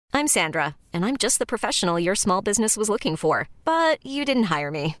I'm Sandra, and I'm just the professional your small business was looking for. But you didn't hire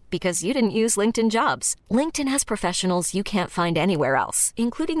me because you didn't use LinkedIn Jobs. LinkedIn has professionals you can't find anywhere else,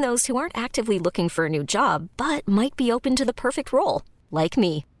 including those who aren't actively looking for a new job, but might be open to the perfect role, like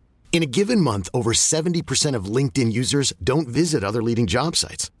me. In a given month, over 70% of LinkedIn users don't visit other leading job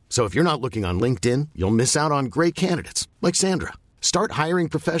sites. So if you're not looking on LinkedIn, you'll miss out on great candidates like Sandra. Start hiring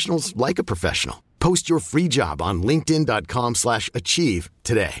professionals like a professional. Post your free job on linkedin.com/achieve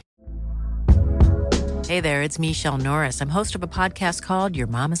today. Hey there, it's Michelle Norris. I'm host of a podcast called Your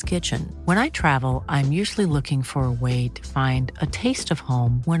Mama's Kitchen. When I travel, I'm usually looking for a way to find a taste of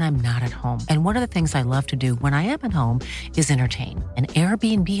home when I'm not at home. And one of the things I love to do when I am at home is entertain. And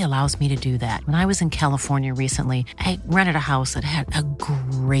Airbnb allows me to do that. When I was in California recently, I rented a house that had a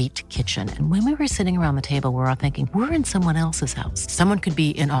great kitchen. And when we were sitting around the table, we were all thinking, we're in someone else's house. Someone could be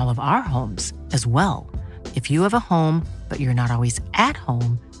in all of our homes as well. If you have a home, but you're not always at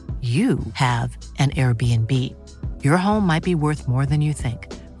home, you have an Airbnb. Your home might be worth more than you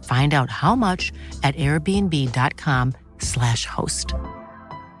think. Find out how much at airbnb.com/host.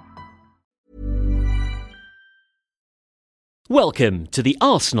 Welcome to the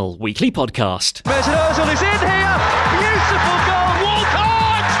Arsenal Weekly Podcast. Mesut Ozil is in here. Beautiful goal.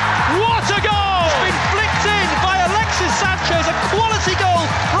 Walcott! What a goal! It's been flicked in by Alexis Sanchez. A quality goal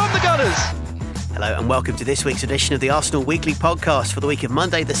from the Gunners. Hello and welcome to this week's edition of the Arsenal Weekly Podcast for the week of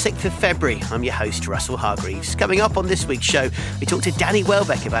Monday the 6th of February. I'm your host, Russell Hargreaves. Coming up on this week's show, we talk to Danny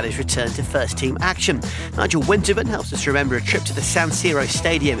Welbeck about his return to first-team action. Nigel Winterburn helps us remember a trip to the San Siro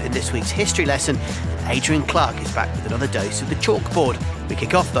Stadium in this week's history lesson. Adrian Clark is back with another dose of the chalkboard. We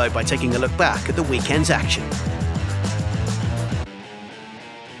kick off, though, by taking a look back at the weekend's action.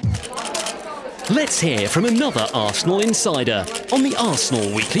 Let's hear from another Arsenal insider on the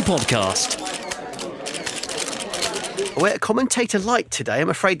Arsenal Weekly Podcast. We're commentator light today. I'm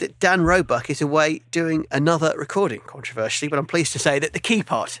afraid that Dan Roebuck is away doing another recording, controversially, but I'm pleased to say that the key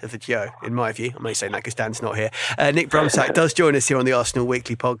part of the duo, in my view, I'm only saying that because Dan's not here, Nick Brumsack does join us here on the Arsenal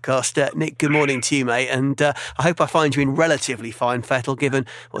Weekly Podcast. Nick, good morning to you, mate, and I hope I find you in relatively fine fettle, given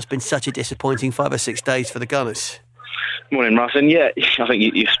what's been such a disappointing 5 or 6 days for the Gunners. Morning, Russ, and yeah, I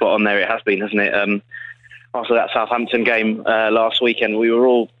think you've spot on there, it has been, hasn't it? After that Southampton game last weekend, we were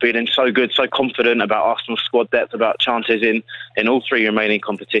all feeling so good, so confident about Arsenal's squad depth, about chances in all 3 remaining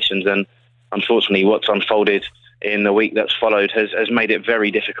competitions. And unfortunately, what's unfolded in the week that's followed has made it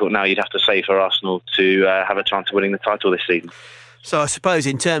very difficult now, you'd have to say, for Arsenal to have a chance of winning the title this season. So I suppose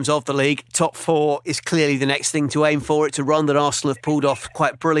in terms of the league, top 4 is clearly the next thing to aim for. It's a run that Arsenal have pulled off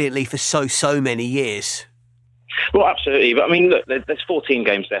quite brilliantly for so many years. Well, absolutely. But I mean, look, there's 14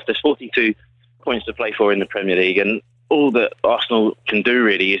 games left. There's 42 points to play for in the Premier League, and all that Arsenal can do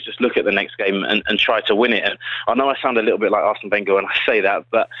really is just look at the next game and try to win it. And I know I sound a little bit like Arsene Wenger when I say that,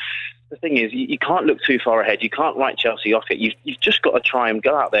 but the thing is, you can't look too far ahead. You can't write Chelsea off it. You've just got to try and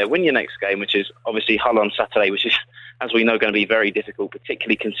go out there, win your next game, which is obviously Hull on Saturday, which is, as we know, going to be very difficult,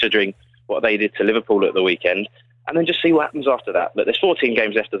 particularly considering what they did to Liverpool at the weekend, and then just see what happens after that. But there's 14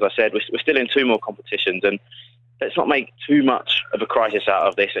 games left, as I said. We're still in 2 more competitions, and let's not make too much of a crisis out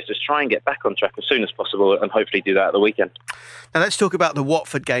of this. Let's just try and get back on track as soon as possible and hopefully do that at the weekend. Now let's talk about the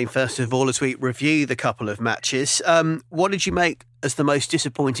Watford game first of all as we review the couple of matches. What did you make as the most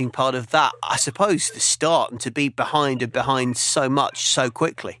disappointing part of that? I suppose the start, and to be behind so much so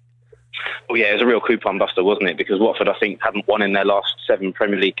quickly. Well, yeah, it was a real coupon buster, wasn't it? Because Watford, I think, hadn't won in their last 7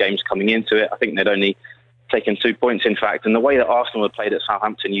 Premier League games coming into it. I think they'd only taken 2 points, in fact, and the way that Arsenal had played at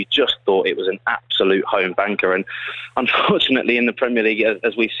Southampton, you just thought it was an absolute home banker. And unfortunately, in the Premier League,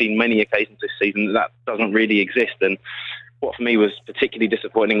 as we've seen many occasions this season, that doesn't really exist. And what for me was particularly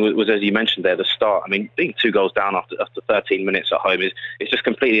disappointing was, as you mentioned there, the start. I mean, being 2 goals down after 13 minutes at home is just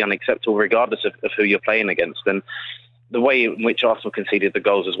completely unacceptable, regardless of who you're playing against. And the way in which Arsenal conceded the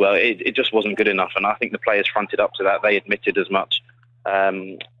goals as well, it just wasn't good enough. And I think the players fronted up to that. They admitted as much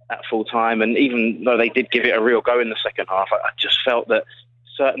at full time, and even though they did give it a real go in the second half, I just felt that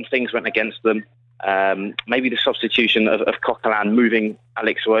certain things went against them. Maybe the substitution of Coquelin, moving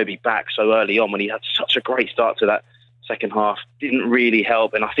Alex Iwobi back so early on when he had such a great start to that second half, didn't really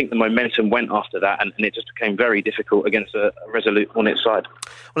help, and I think the momentum went after that, and it just became very difficult against a resolute Hornets side.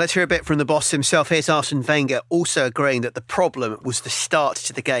 Well, let's hear a bit from the boss himself. Here's Arsene Wenger also agreeing that the problem was the start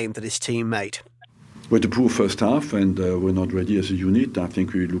to the game that his team made. We had a poor first half, and we're not ready as a unit. I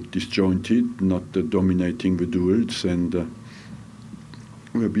think we looked disjointed, not dominating the duels, and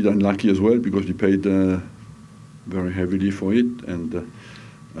we're a bit unlucky as well because we paid very heavily for it. And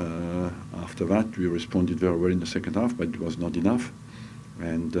after that, we responded very well in the second half, but it was not enough.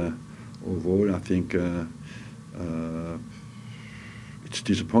 And overall, I think it's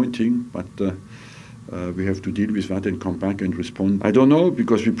disappointing, but we have to deal with that and come back and respond. I don't know,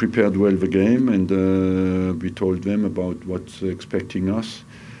 because we prepared well the game, and we told them about what's expecting us,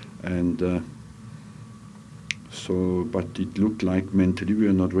 and but it looked like mentally we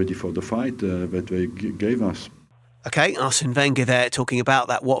were not ready for the fight that they gave us. OK, Arsene Wenger there talking about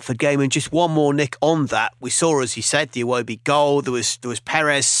that Watford game. And just one more, Nick, on that. We saw, as you said, the Iwobi goal. There was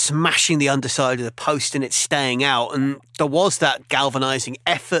Perez smashing the underside of the post and it staying out. And there was that galvanising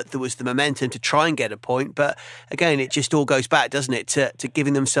effort. There was the momentum to try and get a point. But again, it just all goes back, doesn't it, to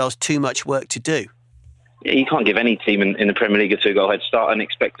giving themselves too much work to do. Yeah, you can't give any team in the Premier League a 2-goal head start and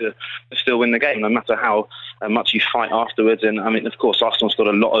expect to still win the game, no matter how much you fight afterwards. And I mean, of course, Arsenal's got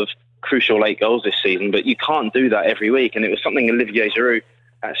a lot of crucial late goals this season, but you can't do that every week. And it was something Olivier Giroud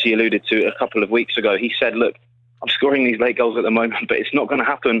actually alluded to a couple of weeks ago. He said, look, I'm scoring these late goals at the moment, but it's not going to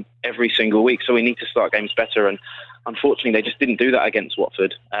happen every single week, so we need to start games better. And unfortunately, they just didn't do that against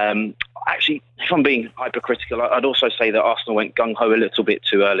Watford. Actually, if I'm being hypercritical, I'd also say that Arsenal went gung-ho a little bit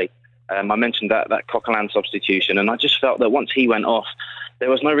too early. I mentioned that Coquelin substitution, and I just felt that once he went off,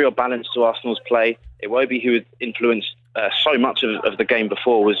 there was no real balance to Arsenal's play. Iwobi, who had influenced so much of the game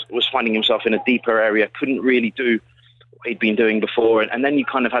before, was finding himself in a deeper area, couldn't really do what he'd been doing before. And then you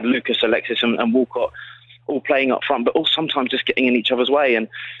kind of had Lucas, Alexis and Walcott all playing up front, but all sometimes just getting in each other's way. And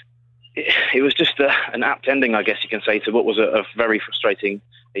it was just an apt ending, I guess you can say, to what was a very frustrating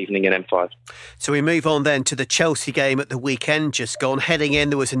evening in M5. So we move on then to the Chelsea game at the weekend just gone. Heading in,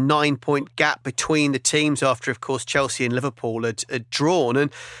 there was a 9-point gap between the teams after, of course, Chelsea and Liverpool had drawn. And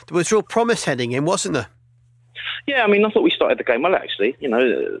there was real promise heading in, wasn't there? Yeah, I mean, I thought we started the game well, actually. You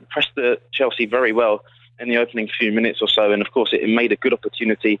know, pressed the Chelsea very well in the opening few minutes or so. And, of course, it made a good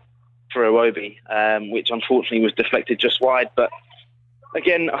opportunity for Iwobi, which unfortunately was deflected just wide. But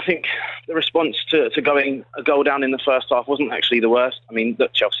again, I think the response to going a goal down in the first half wasn't actually the worst. I mean,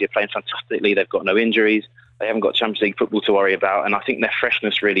 look, Chelsea are playing fantastically. They've got no injuries. They haven't got Champions League football to worry about. And I think their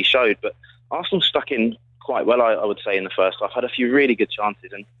freshness really showed. But Arsenal stuck in quite well, I would say, in the first half. Had a few really good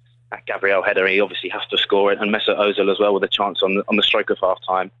chances. And that Gabriel header, he obviously has to score it. And Mesut Ozil as well with a chance on the stroke of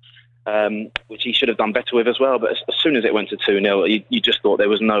half-time, which he should have done better with as well. But as soon as it went to 2-0, you just thought there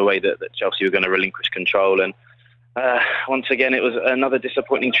was no way that Chelsea were going to relinquish control. And once again, it was another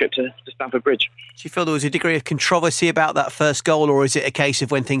disappointing trip to Stamford Bridge. Do you feel there was a degree of controversy about that first goal, or is it a case of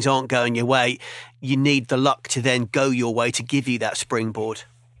when things aren't going your way, you need the luck to then go your way to give you that springboard?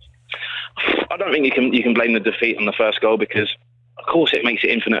 I don't think you can blame the defeat on the first goal, because of course it makes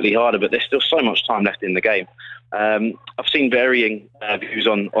it infinitely harder, but there's still so much time left in the game. I've seen varying views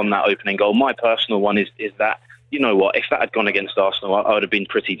on that opening goal. My personal one is that, you know what, if that had gone against Arsenal, I would have been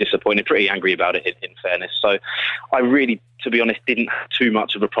pretty disappointed, pretty angry about it, in fairness. So I really, to be honest, didn't have too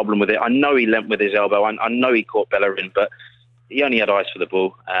much of a problem with it. I know he leant with his elbow. I know he caught Bellerin, but he only had eyes for the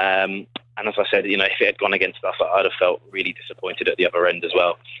ball. And as I said, you know, if it had gone against us, I'd have felt really disappointed at the other end as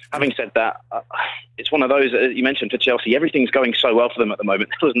well. Having said that, it's one of those, as you mentioned, for Chelsea, everything's going so well for them at the moment.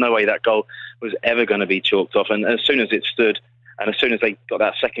 There was no way that goal was ever going to be chalked off. And as soon as it stood, and as soon as they got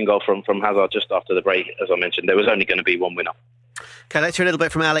that second goal from Hazard just after the break, as I mentioned, there was only going to be one winner. Okay, let's hear a little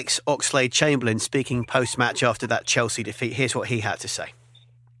bit from Alex Oxlade-Chamberlain speaking post-match after that Chelsea defeat. Here's what he had to say.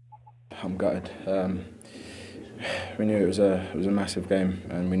 I'm gutted. We knew it was a massive game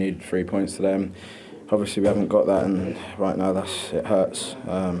and we needed 3 points today. Obviously we haven't got that, and right now it hurts.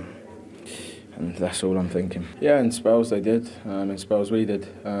 And that's all I'm thinking. Yeah, in spells they did, in spells we did.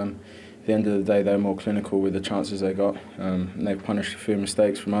 At the end of the day, they're more clinical with the chances they got. And they've punished a few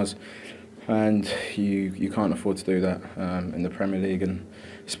mistakes from us, and you can't afford to do that in the Premier League, and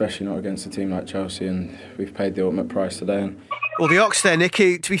especially not against a team like Chelsea. And we've paid the ultimate price today. Well, the Ox there, Nick,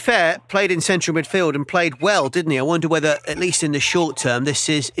 who, to be fair, played in central midfield and played well, didn't he? I wonder whether, at least in the short term, this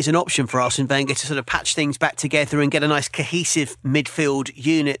is an option for Arsene Wenger to sort of patch things back together and get a nice cohesive midfield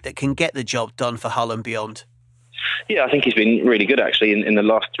unit that can get the job done for Hull and beyond. Yeah, I think he's been really good, actually, in the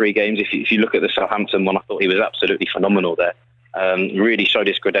last 3 games. If you look at the Southampton one, I thought he was absolutely phenomenal there. Really showed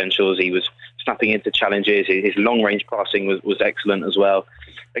his credentials. He was snapping into challenges. His long-range passing was excellent as well.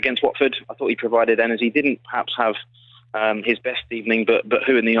 Against Watford, I thought he provided energy. Didn't perhaps have his best evening, but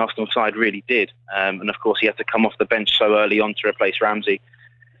who in the Arsenal side really did. And of course, he had to come off the bench so early on to replace Ramsey.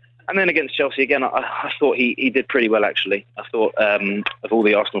 And then against Chelsea again, I thought he did pretty well, actually. I thought of all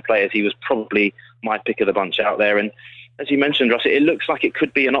the Arsenal players, he was probably my pick of the bunch out there. And as you mentioned, Ross, it looks like it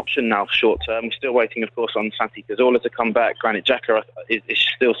could be an option now short term. We're still waiting, of course, on Santi Cazorla to come back. Granit Xhaka is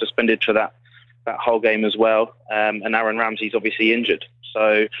still suspended for that whole game as well. And Aaron Ramsey's obviously injured.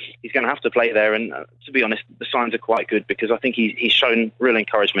 So he's going to have to play there. And to be honest, the signs are quite good, because I think he's shown real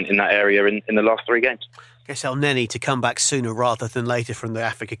encouragement in that area in the last 3 games. guess El Neni to come back sooner rather than later from the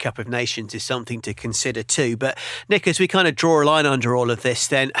Africa Cup of Nations is something to consider too. But Nick, as we kind of draw a line under all of this,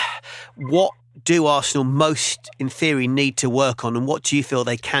 then what do Arsenal most, in theory, need to work on, and what do you feel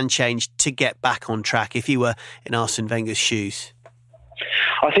they can change to get back on track if you were in Arsene Wenger's shoes?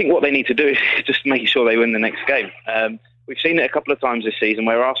 I think what they need to do is just make sure they win the next game. We've seen it a couple of times this season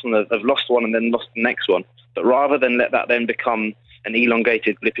where Arsenal have lost one and then lost the next one. But rather than let that then become an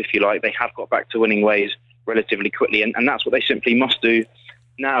elongated blip, if you like, they have got back to winning ways relatively quickly. And that's what they simply must do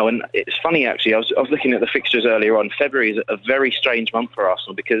now. And it's funny, actually, I was looking at the fixtures earlier on. February is a very strange month for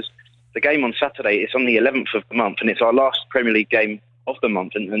Arsenal because the game on Saturday is on the 11th of the month and it's our last Premier League game of the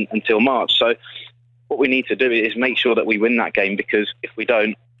month until March. So what we need to do is make sure that we win that game, because if we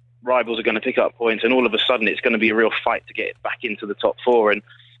don't, rivals are going to pick up points and all of a sudden it's going to be a real fight to get back into the top four. And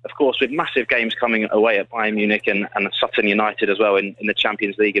of course, with massive games coming away at Bayern Munich and Sutton United as well in the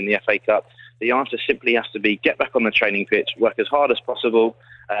Champions League and the FA Cup, the answer simply has to be get back on the training pitch, work as hard as possible,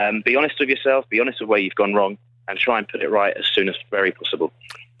 be honest with yourself, be honest with where you've gone wrong, and try and put it right as soon as very possible.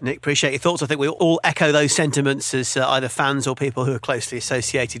 Nick, appreciate your thoughts. I think we all echo those sentiments as either fans or people who are closely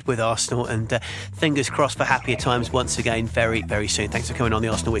associated with Arsenal, and fingers crossed for happier times once again very, very soon. Thanks for coming on the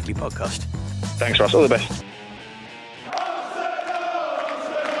Arsenal Weekly podcast. Thanks, Ross. All the best.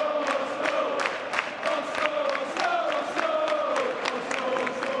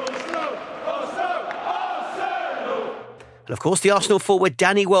 And of course, the Arsenal forward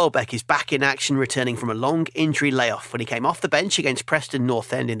Danny Welbeck is back in action, returning from a long injury layoff when he came off the bench against Preston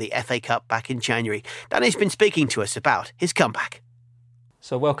North End in the FA Cup back in January. Danny's been speaking to us about his comeback.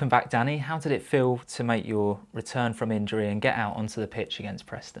 So welcome back, Danny. How did it feel to make your return from injury and get out onto the pitch against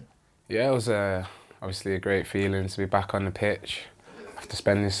Preston? Yeah, it was obviously a great feeling to be back on the pitch after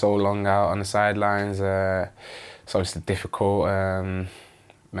spending so long out on the sidelines. It's obviously difficult.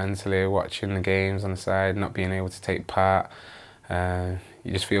 Mentally watching the games on the side, not being able to take part.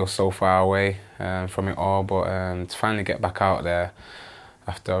 You just feel so far away from it all, but to finally get back out there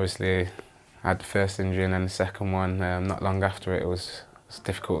after obviously I had the first injury and then the second one, not long after it was a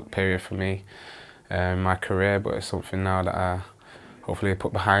difficult period for me in my career, but it's something now that I hopefully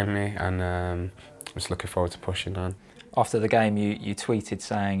put behind me, and I'm just looking forward to pushing on. After the game you tweeted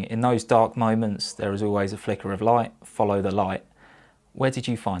saying, "In those dark moments there is always a flicker of light, follow the light." Where did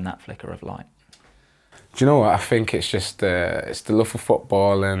you find that flicker of light? Do you know what? I think it's just it's the love for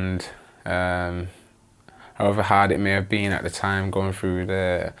football, and however hard it may have been at the time going through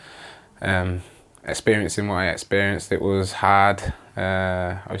the experiencing what I experienced, it was hard.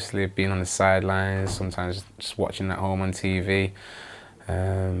 Obviously being on the sidelines, sometimes just watching at home on TV.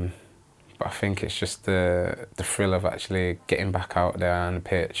 But I think it's just the thrill of actually getting back out there on the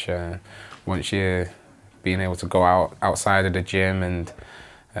pitch. Once you being able to go outside of the gym and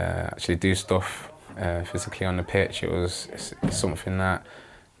actually do stuff physically on the pitch, it's something that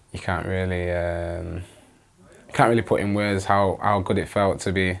you can't really put in words how good it felt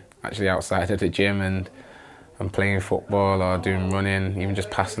to be actually outside of the gym and playing football or doing running, even just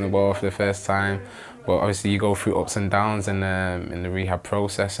passing the ball for the first time. But obviously you go through ups and downs in the rehab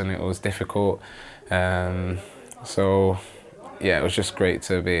process, and it was difficult. So yeah, it was just great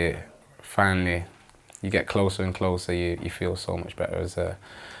to be finally. You get closer and closer, you feel so much better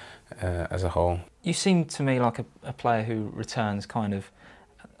as a whole. You seem to me like a player who returns kind of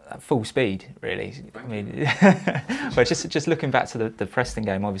at full speed, really. I mean, but just looking back to the Preston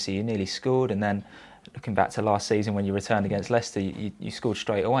game, obviously you nearly scored, and then looking back to last season when you returned against Leicester, you scored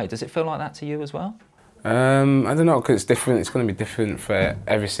straight away. Does it feel like that to you as well? I don't know, because it's different. It's going to be different for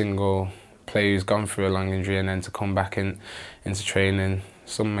every single player who's gone through a long injury and then to come back into training.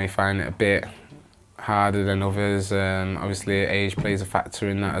 Some may find it a bit harder than others. Obviously age plays a factor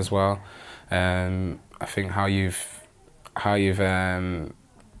in that as well. I think how you've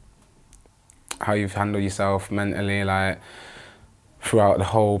handled yourself mentally, like throughout the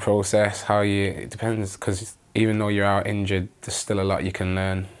whole process, it depends, because even though you're out injured, there's still a lot you can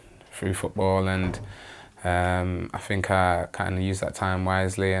learn through football, and I think I kind of use that time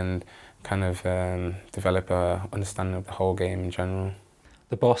wisely and kind of develop a understanding of the whole game in general.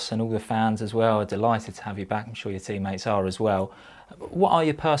 The boss and all the fans as well are delighted to have you back. I'm sure your teammates are as well. What are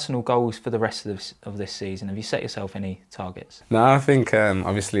your personal goals for the rest of this season? Have you set yourself any targets? No, I think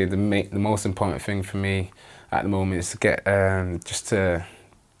obviously the most important thing for me at the moment is to get just to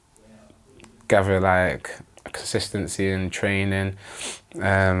gather like a consistency in training.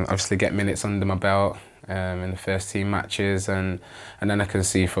 Obviously get minutes under my belt in the first team matches, and then I can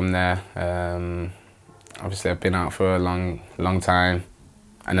see from there. Obviously I've been out for a long time.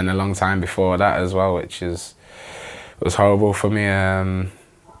 And then a long time before that as well, which was horrible for me.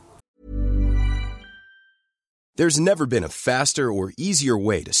 There's never been a faster or easier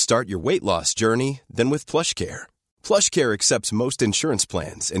way to start your weight loss journey than with PlushCare. PlushCare accepts most insurance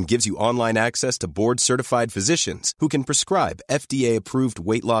plans and gives you online access to board-certified physicians who can prescribe FDA-approved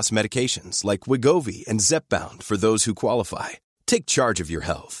weight loss medications like Wegovy and Zepbound for those who qualify. Take charge of your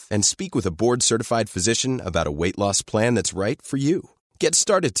health and speak with a board-certified physician about a weight loss plan that's right for you. Get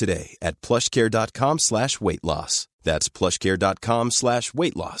started today at plushcare.com/weight loss. That's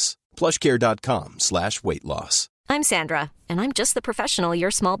plushcare.com/weight loss. plushcare.com/weight loss. I'm Sandra, and I'm just the professional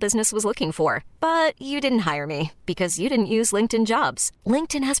your small business was looking for. But you didn't hire me because you didn't use LinkedIn Jobs.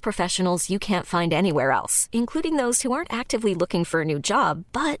 LinkedIn has professionals you can't find anywhere else, including those who aren't actively looking for a new job,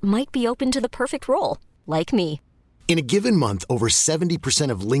 but might be open to the perfect role, like me. In a given month, over 70%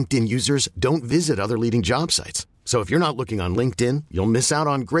 of LinkedIn users don't visit other leading job sites. So if you're not looking on LinkedIn, you'll miss out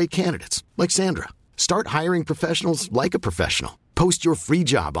on great candidates like Sandra. Start hiring professionals like a professional. Post your free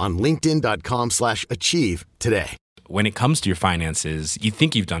job on linkedin.com/achieve today. When it comes to your finances, you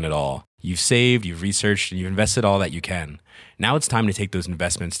think you've done it all. You've saved, you've researched, and you've invested all that you can. Now it's time to take those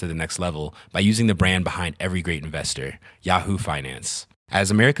investments to the next level by using the brand behind every great investor, Yahoo Finance. As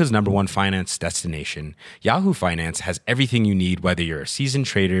America's #1 finance destination, Yahoo Finance has everything you need, whether you're a seasoned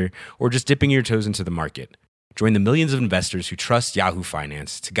trader or just dipping your toes into the market. Join the millions of investors who trust Yahoo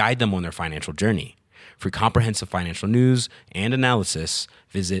Finance to guide them on their financial journey. For comprehensive financial news and analysis,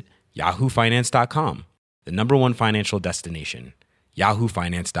 visit yahoofinance.com, the #1 financial destination,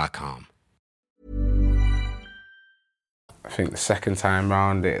 yahoofinance.com. I think the second time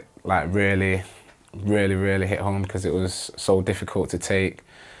round, it really hit home because it was so difficult to take.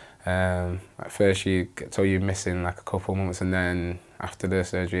 At first you get told you're missing like a couple of months, and then after the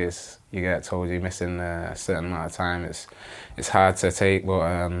surgery you get told you're missing a certain amount of time. It's hard to take, but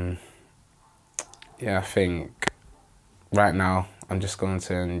I think right now I'm just going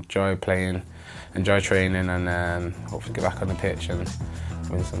to enjoy playing, enjoy training, and hopefully get back on the pitch and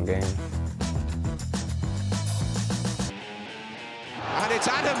win some games. And it's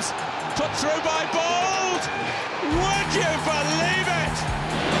Adams, put through by Bold! Would you believe it?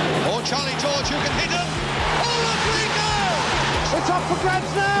 Or Charlie George, who can hit him. Oh, a free goal! It's up for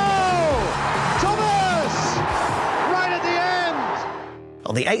grabs now! Thomas! Right at the end!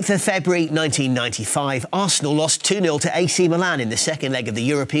 On the 8th of February 1995, Arsenal lost 2-0 to AC Milan in the second leg of the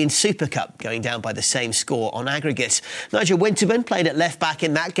European Super Cup, going down by the same score on aggregate. Nigel Winterburn played at left-back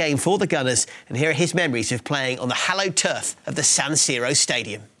in that game for the Gunners, and here are his memories of playing on the hallowed turf of the San Siro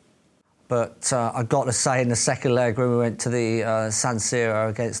Stadium. But I've got to say, in the second leg, when we went to the San Siro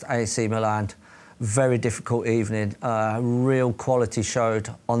against AC Milan, very difficult evening. Real quality showed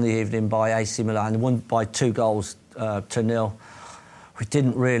on the evening by AC Milan, won by 2 goals to 0. We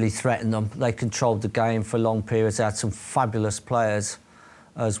didn't really threaten them. They controlled the game for long periods. They had some fabulous players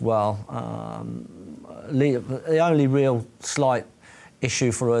as well. The only real slight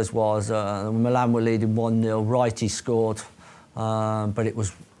issue for us was Milan were leading 1-0. Wrighty scored, but it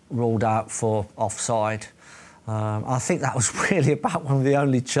was ruled out for offside. I think that was really about one of the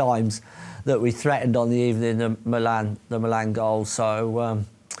only times that we threatened on the evening, the Milan goal. So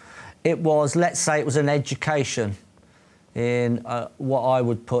it was, let's say, it was an education in what I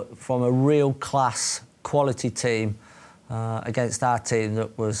would put from a real class, quality team against our team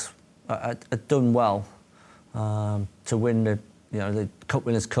that was had done well to win the Cup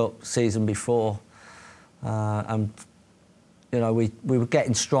Winners' Cup season before, and we were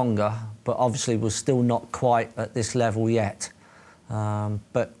getting stronger, but obviously we're still not quite at this level yet.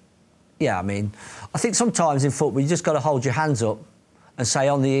 But yeah, I mean, I think sometimes in football you just got to hold your hands up and say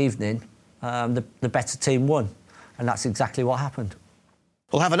on the evening the better team won. And that's exactly what happened.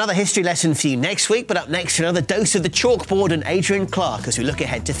 We'll have another history lesson for you next week, but up next, another dose of the chalkboard and Adrian Clarke as we look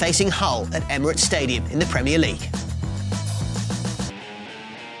ahead to facing Hull at Emirates Stadium in the Premier League.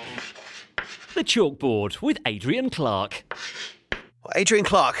 The Chalkboard with Adrian Clarke. Well, Adrian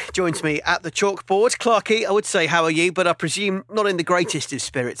Clarke joins me at the chalkboard. Clarkey, I would say, how are you? But I presume not in the greatest of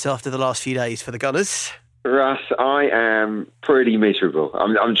spirits after the last few days for the Gunners. Russ, I am pretty miserable.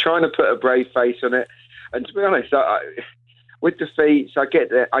 I'm trying to put a brave face on it. And to be honest, with defeats, I get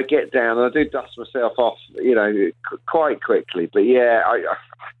down and I do dust myself off, quite quickly. But yeah,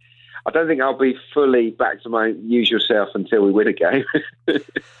 I don't think I'll be fully back to my usual self until we win a game.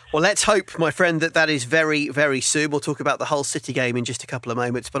 Well, let's hope, my friend, that is very, very soon. We'll talk about the Hull City game in just a couple of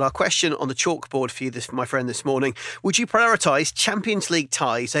moments. But our question on the chalkboard for you, my friend, this morning: would you prioritise Champions League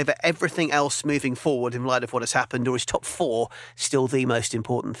ties over everything else moving forward in light of what has happened, or is top 4 still the most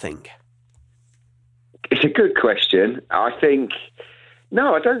important thing? It's a good question. I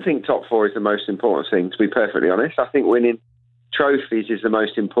don't think top 4 is the most important thing, to be perfectly honest. I think winning trophies is the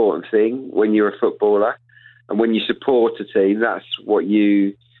most important thing when you're a footballer. And when you support a team, those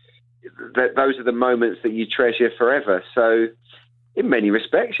are the moments that you treasure forever. So in many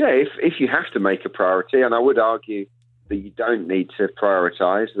respects, if you have to make a priority, and I would argue that you don't need to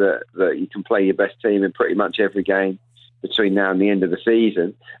prioritise, that you can play your best team in pretty much every game between now and the end of the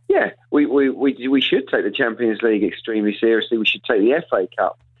season, we should take the Champions League extremely seriously. We should take the FA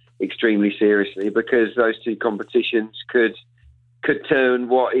Cup extremely seriously, because those two competitions could turn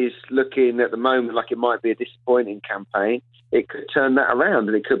what is looking at the moment like it might be a disappointing campaign. It could turn that around,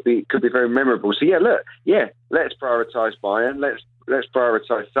 and it could be very memorable. So let's prioritise Bayern, let's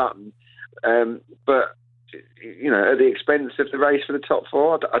prioritise Sutton, but at the expense of the race for the top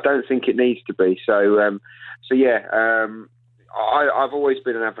four, I don't think it needs to be. I've always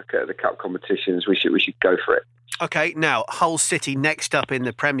been an advocate of the cup competitions. We should go for it. OK, now, Hull City next up in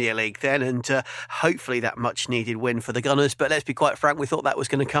the Premier League then, and hopefully that much-needed win for the Gunners. But let's be quite frank, we thought that was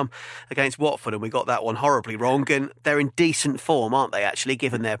going to come against Watford, and we got that one horribly wrong. And they're in decent form, aren't they, actually,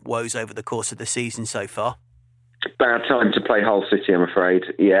 given their woes over the course of the season so far? Bad time to play Hull City, I'm afraid.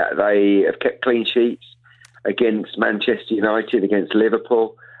 Yeah, they have kept clean sheets against Manchester United, against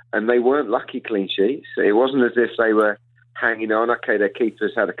Liverpool, and they weren't lucky clean sheets. It wasn't as if they were hanging on. OK, their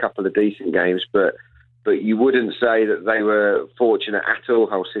keepers had a couple of decent games, but you wouldn't say that they were fortunate at all,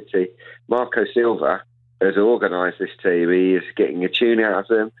 Hull City. Marco Silva has organised this team. He is getting a tune out of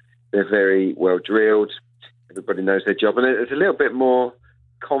them. They're very well drilled. Everybody knows their job. And there's a little bit more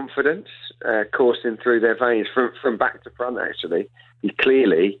confidence coursing through their veins from back to front, actually. He's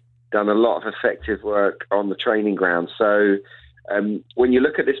clearly done a lot of effective work on the training ground. So when you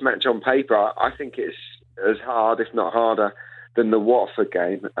look at this match on paper, I think it's as hard, if not harder, than the Watford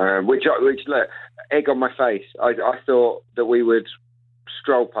game, which look, egg on my face. I thought that we would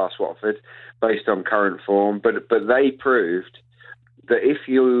stroll past Watford based on current form, but they proved that if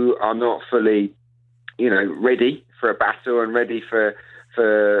you are not fully, ready for a battle and ready for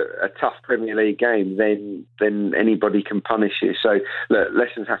a tough Premier League game, then anybody can punish you. So look,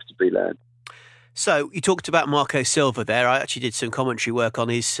 lessons have to be learned. So you talked about Marco Silva there. I actually did some commentary work on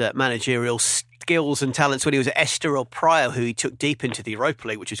his managerial skills and talents when he was at Estoril Praia, who he took deep into the Europa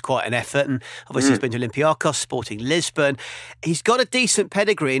League, which was quite an effort. And obviously he's been to Olympiacos, Sporting Lisbon. He's got a decent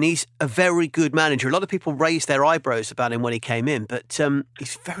pedigree and he's a very good manager. A lot of people raised their eyebrows about him when he came in, but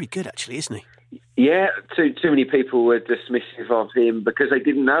he's very good actually, isn't he? Yeah, too many people were dismissive of him because they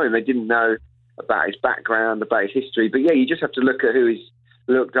didn't know him. They didn't know about his background, about his history. But yeah, you just have to look at who he's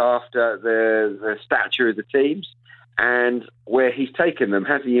looked after, the stature of the teams, and where he's taken them.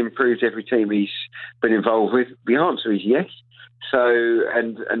 Has he improved every team he's been involved with? The answer is yes. So,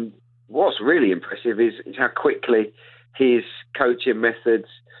 and what's really impressive is how quickly his coaching methods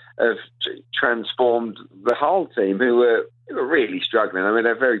have transformed the whole team, who were really struggling. I mean,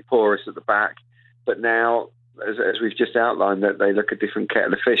 they're very porous at the back, but now, as we've just outlined, that they look a different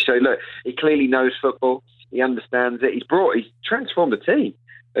kettle of fish. So look, he clearly knows football. He understands it. He's transformed the team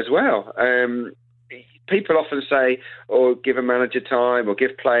as well. People often say, or give a manager time, or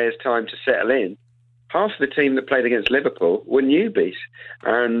give players time to settle in. Half of the team that played against Liverpool were newbies,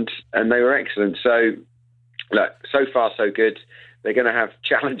 and they were excellent. So, look, so far so good. They're going to have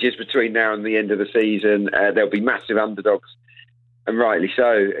challenges between now and the end of the season. There'll be massive underdogs, and rightly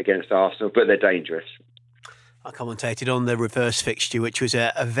so, against Arsenal, but they're dangerous. I commentated on the reverse fixture, which was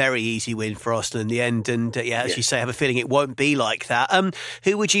a very easy win for Arsenal in the end. And as you say, I have a feeling it won't be like that.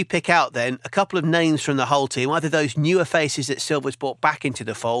 Who would you pick out then? A couple of names from the whole team, either those newer faces that Silva's brought back into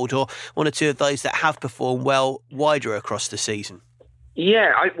the fold, or one or two of those that have performed well wider across the season.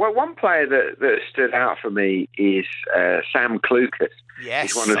 Yeah, one player that stood out for me is Sam Clucas.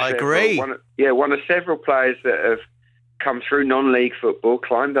 Yes, I agree. One of several players that have come through non-league football,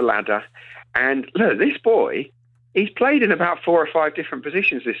 climbed the ladder. And look, this boy, he's played in about 4 or 5 different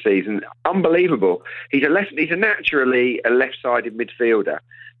positions this season. Unbelievable. He's naturally a left-sided midfielder,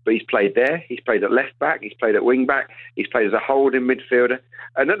 but he's played there. He's played at left back. He's played at wing back. He's played as a holding midfielder,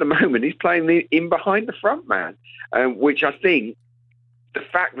 and at the moment he's playing in behind the front man, which I think the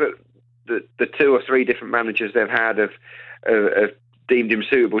fact that the 2 or 3 different managers they've had have deemed him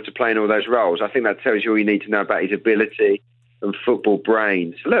suitable to play in all those roles. I think that tells you all you need to know about his ability and football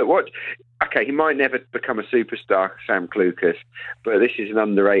brains. Look, okay, he might never become a superstar, Sam Clucas, but this is an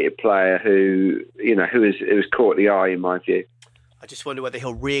underrated player who has caught the eye, in my view. I just wonder whether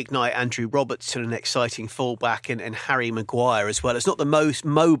he'll reignite Andrew Roberts to an exciting fullback and Harry Maguire as well. It's not the most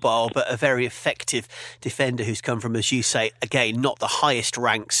mobile, but a very effective defender who's come from, as you say, again, not the highest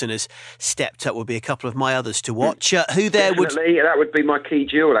ranks and has stepped up. Would be a couple of my others to watch. Who there Definitely, that would be my key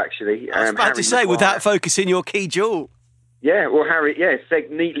jewel, actually. I was about to say, without focusing your key jewel. Yeah, well, Harry,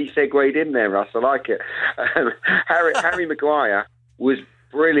 neatly segued in there, Russ. I like it. Harry Maguire was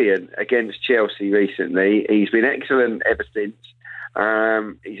brilliant against Chelsea recently. He's been excellent ever since.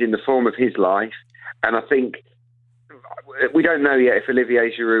 He's in the form of his life. And I think we don't know yet if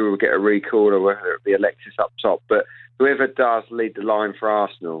Olivier Giroud will get a recall or whether it'll be Alexis up top. But whoever does lead the line for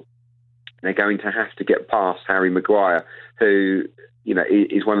Arsenal, they're going to have to get past Harry Maguire, who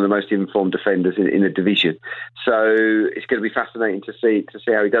is one of the most informed defenders in the division. So it's going to be fascinating to see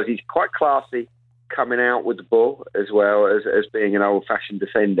how he does. He's quite classy coming out with the ball as well as being an old-fashioned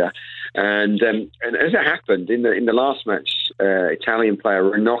defender. And as it happened in the last match, Italian player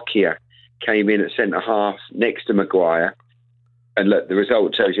Ranocchia came in at centre-half next to Maguire. And look, the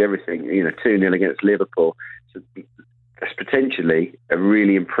result tells you everything. 2-0 against Liverpool. So that's potentially a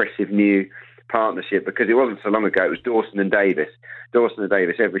really impressive new partnership, because it wasn't so long ago it was Dawson and Davis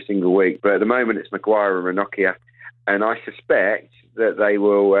every single week, but at the moment it's Maguire and Ranocchia, and I suspect that they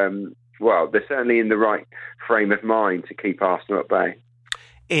will they're certainly in the right frame of mind to keep Arsenal at bay.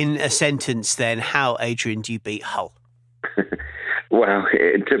 In a sentence then, how, Adrian, do you beat Hull? Well,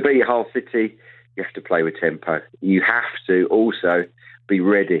 to beat Hull City, you have to play with tempo. You have to also be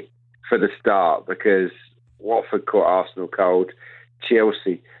ready for the start, because Watford caught Arsenal cold,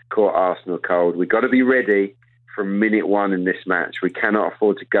 Chelsea caught Arsenal cold. We've got to be ready from minute one in this match. We cannot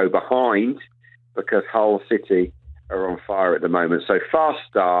afford to go behind, because Hull City are on fire at the moment. So fast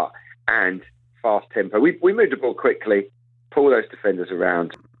start and fast tempo. We moved the ball quickly, pull those defenders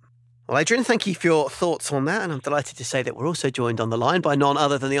around. Well, Adrian, thank you for your thoughts on that. And I'm delighted to say that we're also joined on the line by none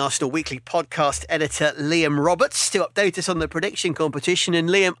other than the Arsenal Weekly podcast editor, Liam Roberts, to update us on the prediction competition. And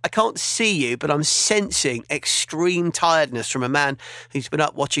Liam, I can't see you, but I'm sensing extreme tiredness from a man who's been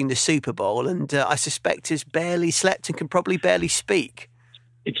up watching the Super Bowl and I suspect has barely slept and can probably barely speak.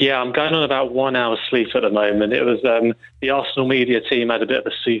 Yeah, I'm going on about 1 hour sleep at the moment. It was the Arsenal media team had a bit of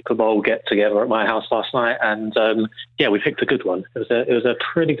a Super Bowl get together at my house last night, and we picked a good one. It was a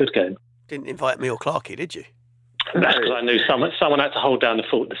pretty good game. Didn't invite me or Clarkey, did you? That's because I knew someone had to hold down the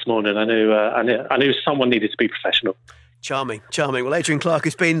fort this morning. I knew someone needed to be professional. Charming. Well, Adrian Clark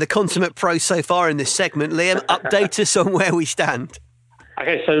has been the consummate pro so far in this segment. Liam, update us on where we stand.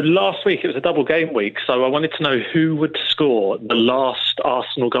 Okay, so last week it was a double game week, so I wanted to know who would score the last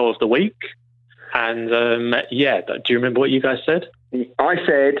Arsenal goal of the week. And do you remember what you guys said? I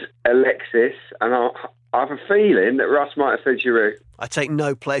said Alexis, and I have a feeling that Russ might have said Giroud. I take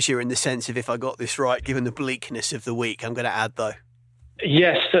no pleasure in the sense of if I got this right, given the bleakness of the week. I'm going to add, though.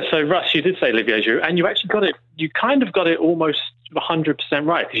 Yes, so Russ, you did say Olivier Giroud, and you actually got it. You kind of got it almost 100%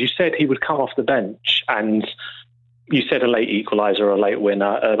 right, because you said he would come off the bench, and you said a late equaliser or a late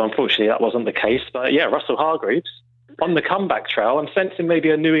winner. Unfortunately, that wasn't the case. But yeah, Russell Hargreaves on the comeback trail. I'm sensing maybe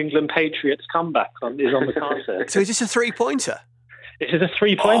a New England Patriots comeback is on the cards there. So is this a three-pointer? This is a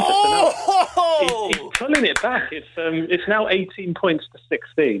three-pointer. So he's pulling it back. It's now 18 points to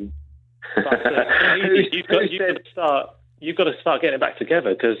 16. But, you've got to start getting it back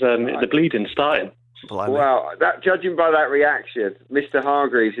together, because the bleeding's starting. Blimey. Well, judging by that reaction, Mr.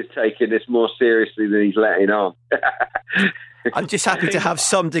 Hargreaves is taking this more seriously than he's letting on. I'm just happy to have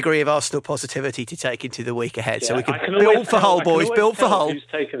some degree of Arsenal positivity to take into the week ahead. Yeah, so we can build for Hull, boys. Build for Hull. Who's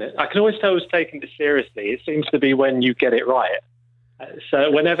taking it? I can always tell who's taking it seriously. It seems to be when you get it right. So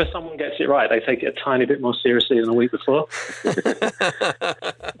whenever someone gets it right, they take it a tiny bit more seriously than the week before.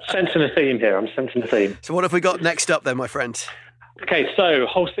 Sensing a theme here. I'm sensing a theme. So what have we got next up then, my friend? Okay, so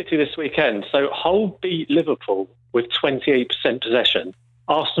Hull City this weekend. So Hull beat Liverpool with 28% possession.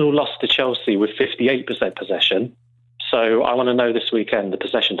 Arsenal lost to Chelsea with 58% possession. So I want to know this weekend the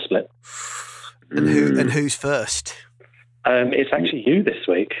possession split. And who's first? It's actually you this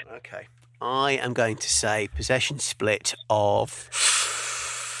week. Okay. I am going to say possession split of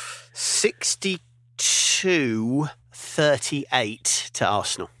 62-38 to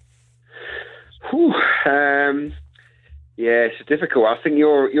Arsenal. Whew, yeah, it's difficult. I think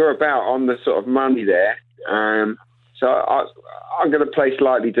you're about on the sort of money there. So I'm going to play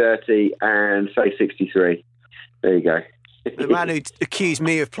slightly dirty and say 63. There you go. The man who accused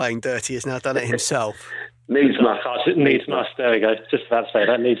me of playing dirty has now done it himself. Needs must. Needs must. There we go. Just about to say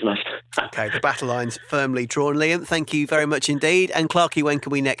that. Needs must. Okay, the battle line's firmly drawn. Liam, thank you very much indeed. And Clarkey, when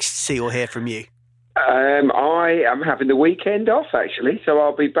can we next see or hear from you? I am having the weekend off, actually, so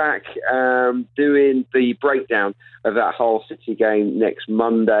I'll be back doing the breakdown of that Hull City game next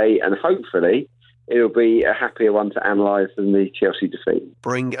Monday, and hopefully it'll be a happier one to analyse than the Chelsea defeat.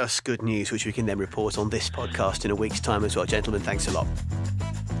 Bring us good news, which we can then report on this podcast in a week's time as well. Gentlemen, thanks a lot.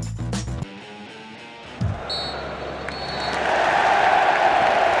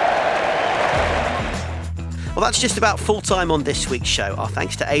 Well, Well, that's just about full time on this week's show. Our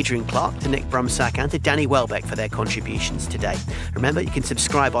thanks to Adrian Clark, to Nick Brumsack and to Danny Welbeck for their contributions today. Remember, you can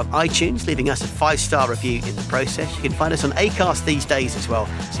subscribe on iTunes, leaving us a 5-star review in the process. You can find us on Acast these days as well,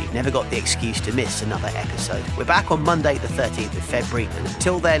 so you've never got the excuse to miss another episode. We're back on Monday the 13th of February, and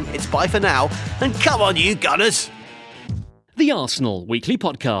until then, it's bye for now, and come on you Gunners! The Arsenal Weekly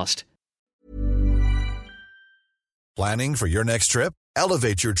Podcast. Planning for your next trip?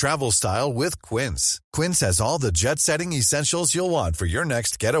 Elevate your travel style with Quince. Quince has all the jet-setting essentials you'll want for your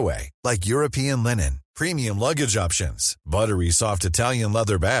next getaway, like European linen, premium luggage options, buttery soft Italian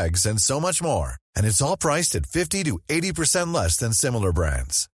leather bags, and so much more. And it's all priced at 50 to 80% less than similar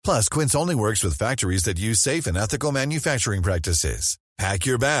brands. Plus, Quince only works with factories that use safe and ethical manufacturing practices. Pack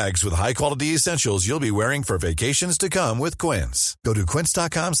your bags with high-quality essentials you'll be wearing for vacations to come with Quince. Go to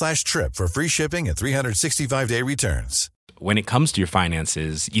quince.com/trip for free shipping and 365-day returns. When it comes to your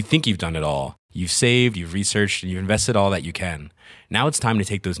finances, you think you've done it all. You've saved, you've researched, and you've invested all that you can. Now it's time to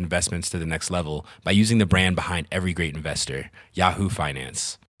take those investments to the next level by using the brand behind every great investor, Yahoo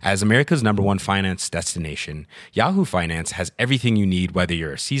Finance. As America's #1 finance destination, Yahoo Finance has everything you need, whether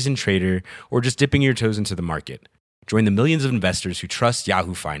you're a seasoned trader or just dipping your toes into the market. Join the millions of investors who trust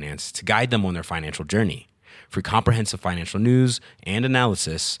Yahoo Finance to guide them on their financial journey. For comprehensive financial news and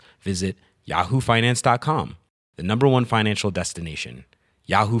analysis, visit yahoofinance.com. The #1 financial destination,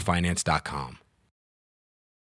 yahoofinance.com.